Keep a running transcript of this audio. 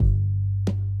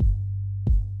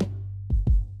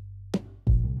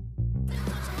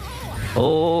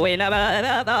Oh, in the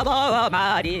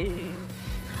Almighty,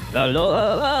 the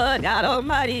Lord God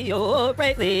Almighty, oh,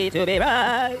 greatly to be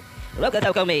right.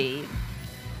 Welcome to me.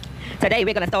 Today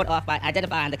we're going to start off by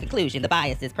identifying the conclusion, the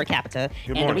biases per capita,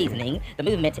 and the reasoning, the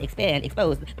movement to expand,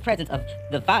 expose the presence of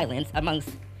the violence amongst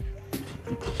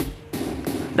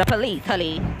the police,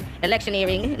 honey.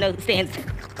 Electioneering, no stands.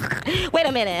 Wait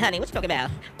a minute, honey, what you talking about?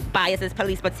 Biases,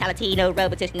 police brutality, no road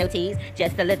petition, no teas.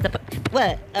 Just a list of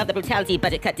what? Of the brutality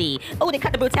budget cut D. Oh, they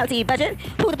cut the brutality budget?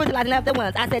 Who the brutalizing of the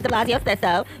ones? I said de Blasio said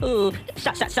so. Ooh,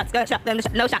 shotgun,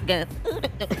 no shotgun.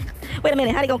 Wait a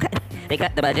minute, how they gonna cut? They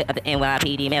cut the budget of the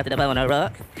NYPD, mail to the bone, a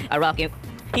rock. A rockin',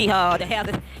 hee-haw, the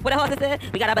houses. What the horses said?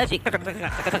 We got our budget.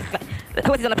 The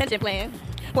horses on the pension plan.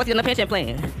 Horses on the pension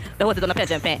plan. The horses on the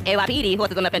pension plan. NYPD,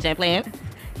 horses on the pension plan.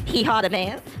 Hee-haw, the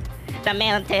man. The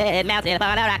mountain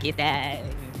upon a rocky side.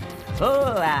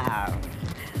 Oh, wow.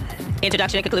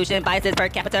 Introduction and conclusion, biases per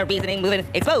capita, reasoning, moving,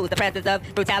 expose the presence of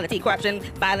brutality, corruption,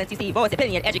 violence, you see, voice,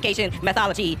 opinion, education,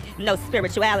 methodology, no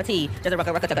spirituality, just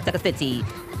a city.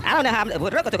 I don't know how I'm...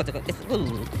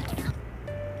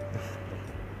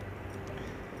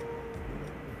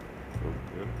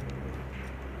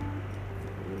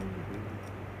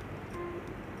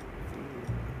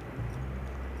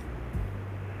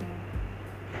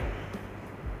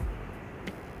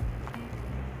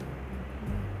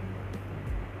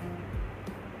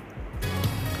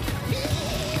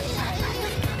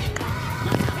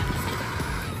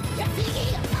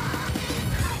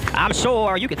 I'm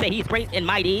sure you could say he's great and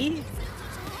mighty.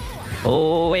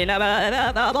 Oh, in the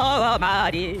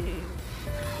Almighty,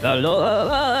 the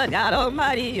Lord God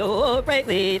Almighty, oh,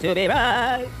 greatly to be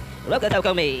right. Welcome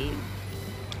to me.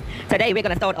 Today we're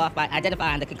going to start off by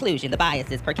identifying the conclusion, the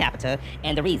biases per capita,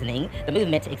 and the reasoning, the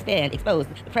movement to expand, expose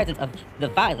the presence of the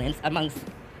violence amongst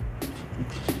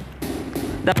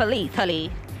the police,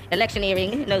 honey.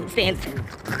 Electioneering, no stands.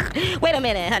 Wait a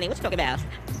minute, honey, what you talking about?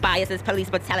 Biases, police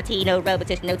brutality, no road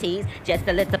petition, no teas. Just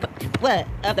a list of what?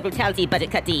 Of the brutality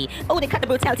budget cut D. Oh, they cut the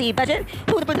brutality budget?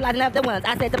 Who the brutalizing of the ones?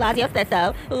 I said de Blasio said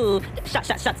so. Ooh,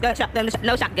 shotgun,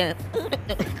 no shotgun.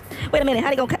 Wait a minute,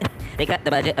 how they gonna cut? They cut the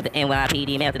budget of the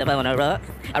NYPD, mail to the bone, a rock.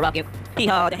 A rockin',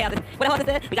 hee-haw, the houses. What the horses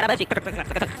said? We got our budget.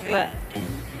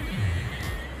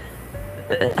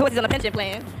 Horses on the pension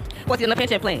plan. Horses on the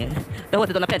pension plan. The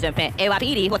horses on the pension plan.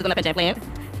 NYPD, horses on the pension plan.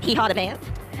 Hee-haw, the man.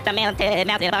 The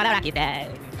mountain upon a rocky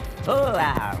side. Oh,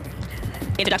 wow.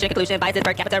 Introduction, conclusion, biases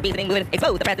per capita, reasoning, moving,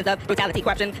 expose the presence of brutality,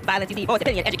 corruption, violence, you see, voice,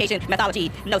 opinion, education,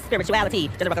 methodology, no spirituality,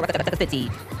 just a city.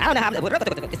 I don't know how I'm...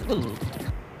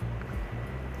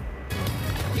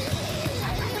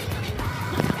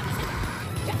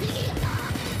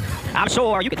 I'm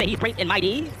sure you could say he's great and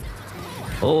mighty.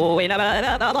 Oh, in the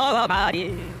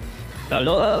Almighty, the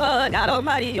Lord God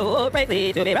Almighty, oh,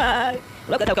 greatly to be right.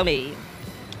 Welcome to me.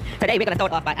 Today we're going to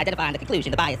start off by identifying the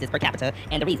conclusion, the biases per capita,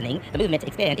 and the reasoning, the movement to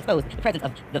expand, expose the presence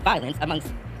of the violence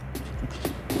amongst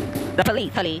the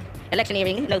police, honey.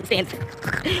 Electioneering, no stands.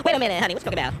 Wait a minute, honey, what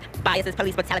you talking about? Biases,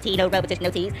 police brutality, no road petition, no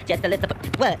teas. Just a list of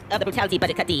what? Of the brutality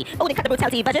budget cut D. Oh, they cut the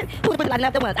brutality budget? Who the brutalizing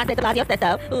of the ones? I said de Blasio said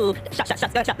so. Ooh,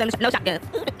 shotgun, no shotgun.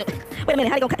 Wait a minute,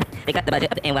 how they gonna cut? They cut the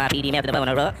budget of the NYPD, mail to the bone,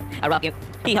 a rock. A rockin',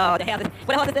 hee-haw, the houses.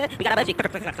 What the horses said? We got our budget.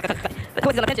 The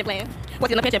horses on the pension plan.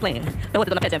 Horses on the pension plan. The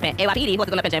horses on the pension plan. NYPD,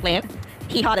 horses on the pension plan.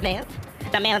 Hee-haw, the man.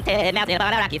 The mountain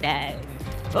upon a rocky side.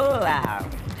 Oh, wow.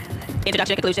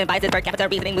 Introduction, conclusion, biases per capita,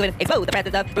 reasoning, moving, expose the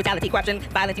presence of brutality, corruption,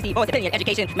 violence, you see, voice, opinion,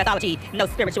 education, methodology, no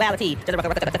spirituality, just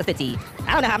a city.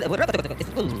 I don't know how I'm...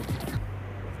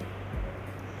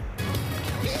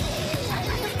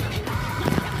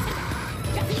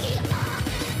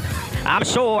 I'm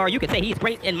sure you could say he's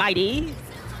great and mighty.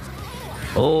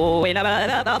 Oh, in the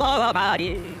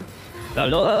Almighty, the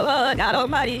Lord God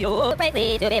Almighty, oh,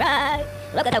 greatly to be right.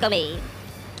 Welcome to me.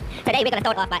 Today we're going to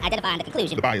start off by identifying the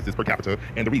conclusion, the biases per capita,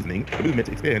 and the reasoning, the movement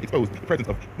to expand, expose the presence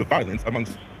of the violence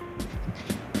amongst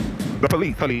the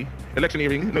police, honey.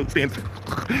 Electioneering, no stands.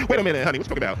 Wait a minute, honey, what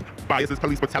you talking about? Biases,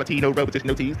 police brutality, no road petition,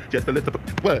 no teas. Just a list of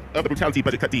what? Of the brutality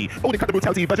budget cut D. Oh, they cut the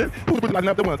brutality budget? Who the brutalizing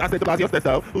of the ones? I said de Blasio said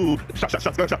so. Ooh,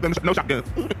 shotgun, no shotgun.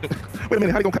 Wait a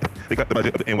minute, how they gonna cut? They cut the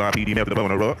budget of the NYPD, mail to the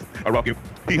bone, a rockin',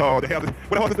 hee-haw, the houses.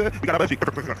 What the horses said? We got our budget.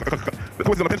 The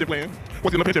horses on the pension plan.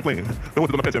 Horses on the pension plan. The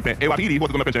horses on the pension plan. NYPD,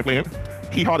 horses on the pension plan.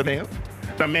 Hee-haw, the man.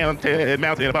 The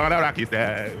mountain upon a rocky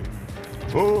side.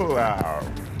 Oh, wow.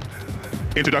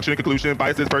 Introduction, conclusion,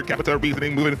 biases per capita,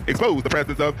 reasoning, moving, expose the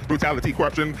presence of brutality,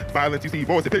 corruption, violence, you see,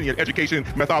 voice, opinion, education,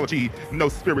 methodology, no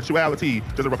spirituality,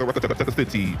 just a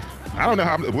city. I don't know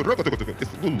how I'm...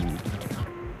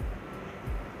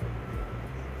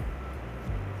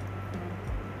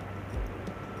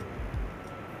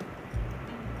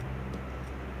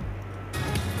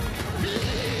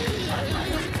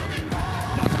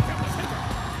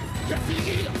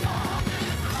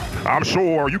 I'm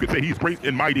sure you could say he's great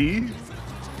and mighty.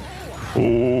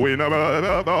 Oh, in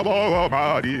the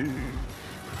Almighty,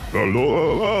 the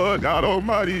Lord God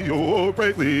Almighty, oh,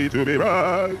 greatly to be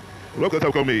right.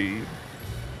 Welcome me.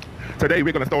 Today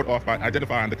we're going to start off by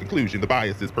identifying the conclusion, the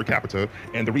biases per capita,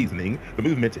 and the reasoning, the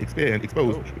movement to expand,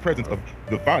 expose the presence of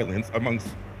the violence amongst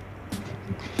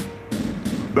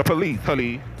the police,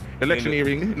 honey.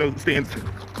 Electioneering, no stance.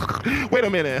 Wait a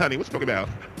minute, honey, what you talking about?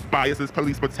 Biases,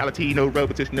 police brutality, no road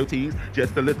petition, no teas.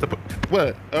 Just a list of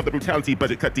what? Of the brutality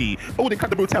budget cut D. Oh, they cut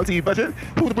the brutality budget?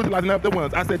 Who's the brutalizing of the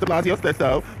ones? I said de Blasio said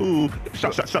so. Ooh,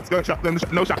 shotgun,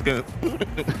 no shotgun.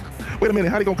 Wait a minute,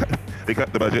 how they gonna cut? They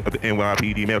cut the budget of the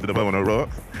NYPD, mail to the bone on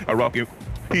rocks. A rockin'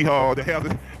 hee-haw, the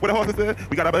houses. What the horses said?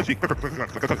 We got our budget.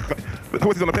 The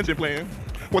horses on the pension plan.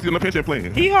 Horses on the pension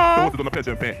plan. Hee-haw. The horses on the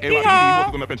pension plan. NYPD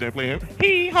horses on the pension plan.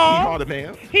 Hee-haw. Hee-haw the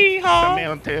man. Hee-haw. The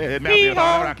mountain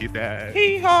on Rocky side.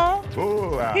 Hee-haw.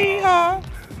 Oh, wow. Hee-haw.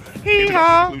 Introduction,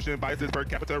 Hee-haw. conclusion, biases per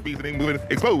capita, reasoning, movement,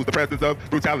 expose the presence of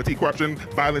brutality, corruption,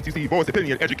 violence, you see, voice,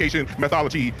 opinion, education,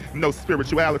 methodology, no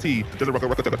spirituality, just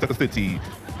a city.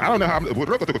 I don't know how,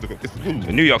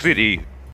 New York City.